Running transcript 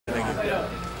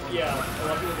Yeah, a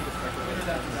lot of people think it's speculative.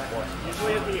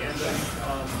 Usually at the end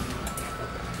of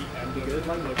the good,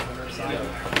 like winner side.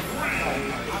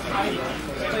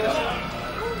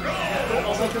 But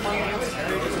also, your mind is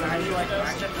scary because when you like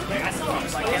match it, I still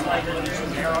just like can't like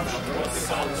narrow it's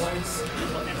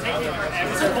taking forever.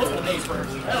 It's multiple days for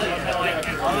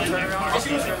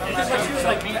she was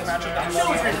like me matching that.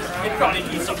 It probably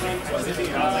needs something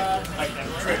specific. Like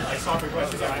soccer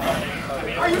questions.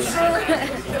 Are you sure?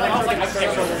 I was like, it's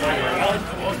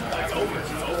over.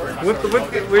 I'll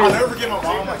never forget my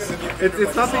mom like sitting.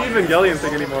 It's not the Evangelion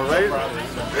thing anymore, right?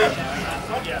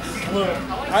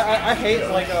 I hate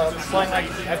like playing like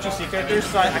FGC characters,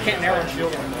 so I can't narrow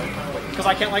shield anymore because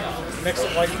I can't like mix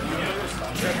it like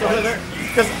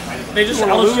because they just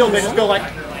on shield they just go like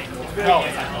no,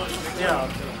 yeah.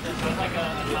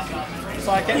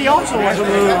 So I can't. He also was a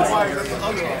move.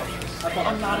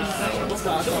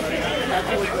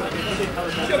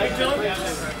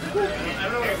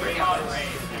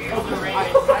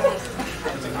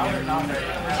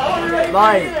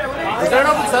 Like, is there an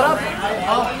open setup?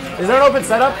 Is there an open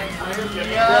setup?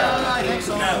 Yeah, I think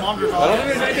so. I don't think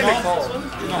there's anything to call.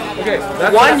 Okay,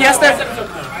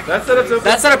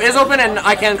 That setup is open and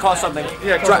I can call something.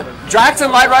 Yeah, Drax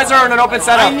and Light Riser are in an open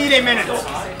setup. I need a minute.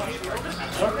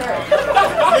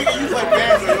 Nigga, you play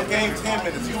bands in your game 10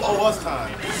 minutes. You owe us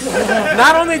time.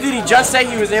 Not only did he just say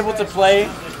he was able to play.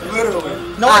 Literally.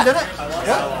 No, I didn't.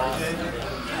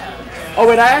 Oh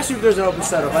wait, I asked you if there's an open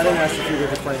setup. I didn't ask you if you were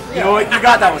good to play. You know what? You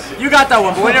got that one. You got that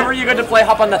one. But whenever you're good to play,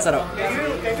 hop on that setup.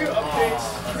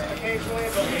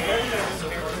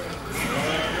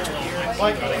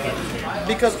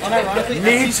 Because unironically,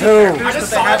 Me too. I just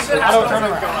saw it auto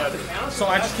turnaround. So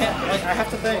I just can't. Like, I have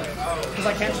to think because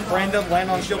I can't just random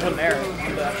land on shield with an air.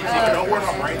 Don't worry,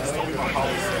 my brain is still be my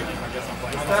policy. I guess I'm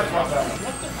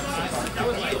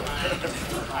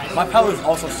playing. My power is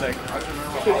also sick.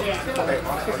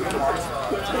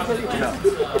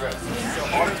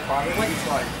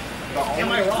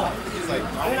 Am I wrong? He's like,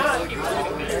 I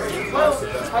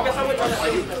guess I would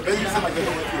like you said like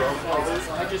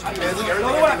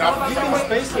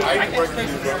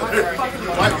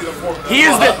He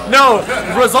is the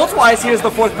results wise he is the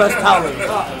fourth best paladin.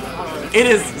 It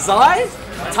is Zai,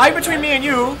 tied between me and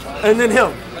you, and then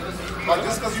him. Like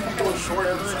just because you be doing short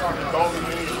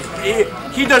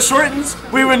He does shortens,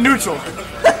 we win neutral.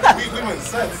 we win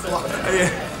sets.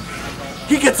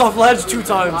 He gets off ledge 2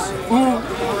 times. Ooh.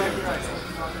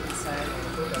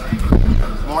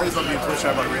 Mario's not being Twitch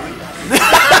chat, but really?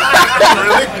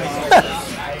 Really?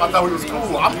 I thought we was cool.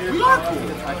 We are cool.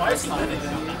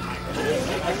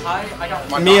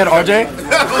 Me and RJ?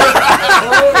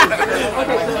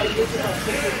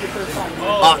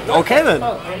 Okay then.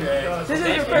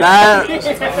 That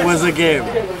was a game.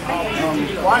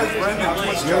 Why is Brendan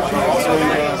Twitch chat?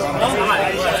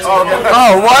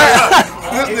 Oh, what?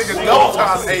 This nigga double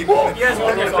time hating.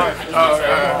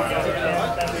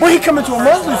 What are you coming to a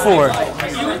monthly for?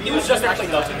 He was just actually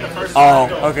nothing the first. Oh,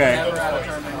 okay.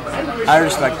 I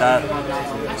respect that.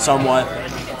 Somewhat.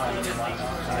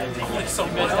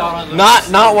 Not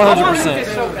 100%.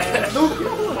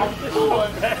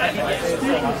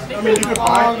 I mean, you could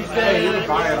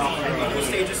buy it off.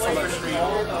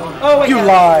 Oh, you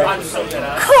lie.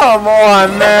 Come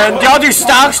on, man. Y'all do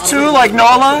stocks too, like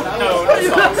Nola?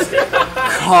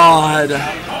 God.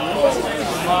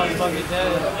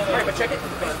 Alright, but check it.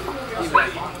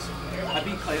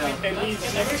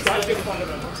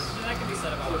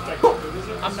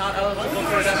 I'm not eligible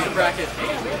for an extra bracket.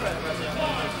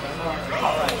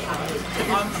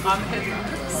 I'm hitting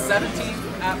 17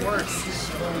 at worst.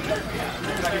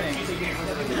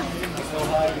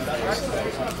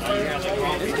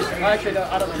 Actually, I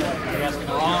don't know.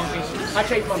 I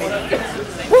changed my mind.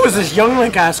 What was this Young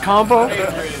Link ass combo?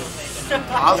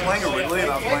 I was playing originally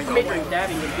and I was playing Young Link.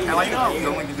 And like, you know,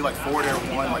 Young Link can do like 4 there,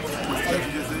 1, like what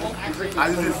you just did. I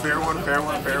just did fair one, fair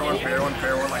one, fair one, fair one,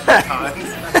 fair one, like 3 times.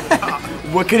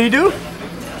 What could he do?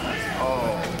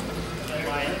 Oh.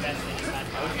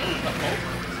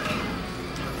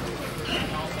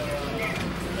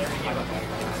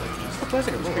 It's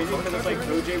crazy because it's like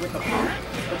OJ with the pop,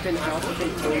 but then I also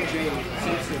think OJ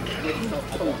Simpson with the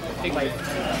pop. Like,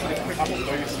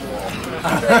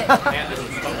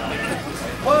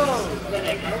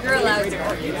 whoa! You're allowed to.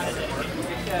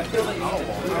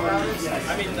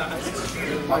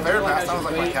 My favorite pastime was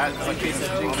like my cat just like chasing his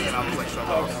mom and I was like shut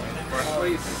up.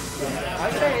 I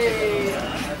say,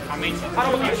 I mean, I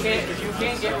don't know if you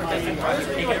can't get redemption rights,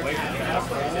 you can't get away from it.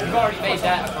 You've already made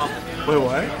that. Wait,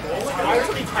 what?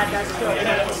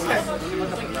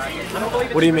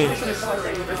 What do you mean?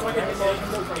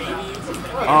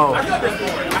 Oh. Do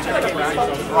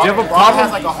you have a Rob problem?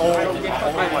 has like a whole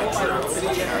like.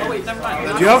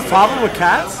 Do you have a problem with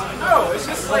cats?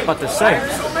 About the same.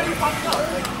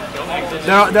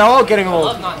 They're all getting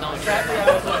old.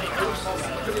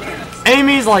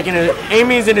 Amy's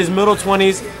in his middle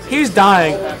 20s. He's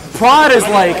dying. Prod is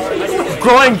like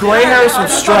growing gray hairs from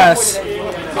stress.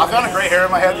 I found a gray hair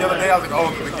in my head the other day. I was like, oh,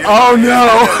 the beginning. Oh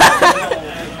no!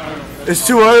 It's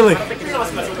too early.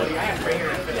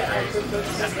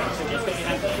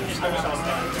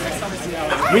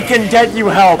 We can get you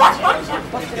help.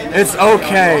 It's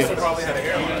okay.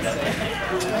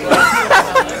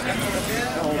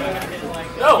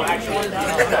 No, actually.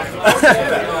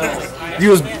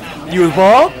 You was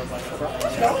bald?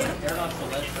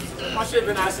 My shit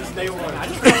been asked since day one.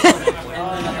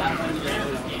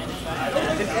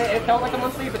 It felt like a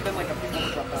monthly, but then like a few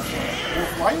months dropped out.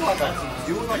 Why you like that?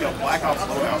 You look like a blackout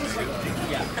slowdown, nigga.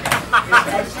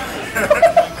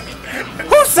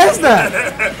 Who says that?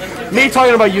 Me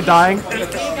talking about you dying? At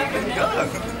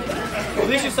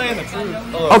least you're saying the truth.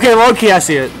 Okay, low key, I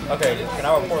see it. Okay, can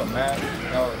I report Matt?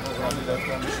 No, we're gonna do that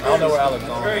thing. I don't know where Alex is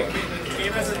on.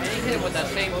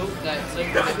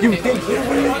 You think?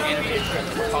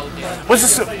 What's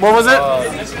this? What was it?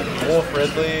 Wolf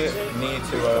Ridley, knee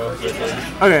 2-0 Ridley.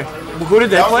 Okay, who did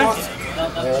they play? Wolf.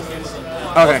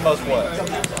 Okay. Most what?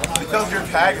 Because your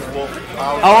tag is Wolf. I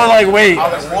was like, wait, I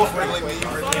was like, Wolf Ridley, me,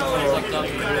 Ridley.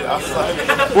 I was like,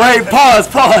 wait, pause.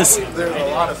 there's a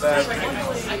lot of that.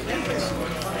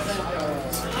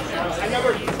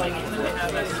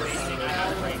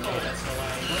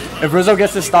 If Rizzo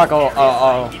gets this stock,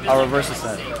 I'll reverse the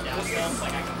set.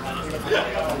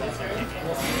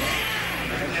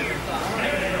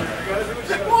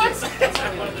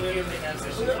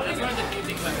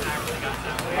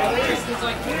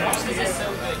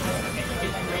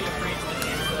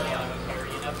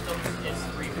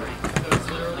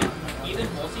 Even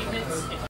multi-hits,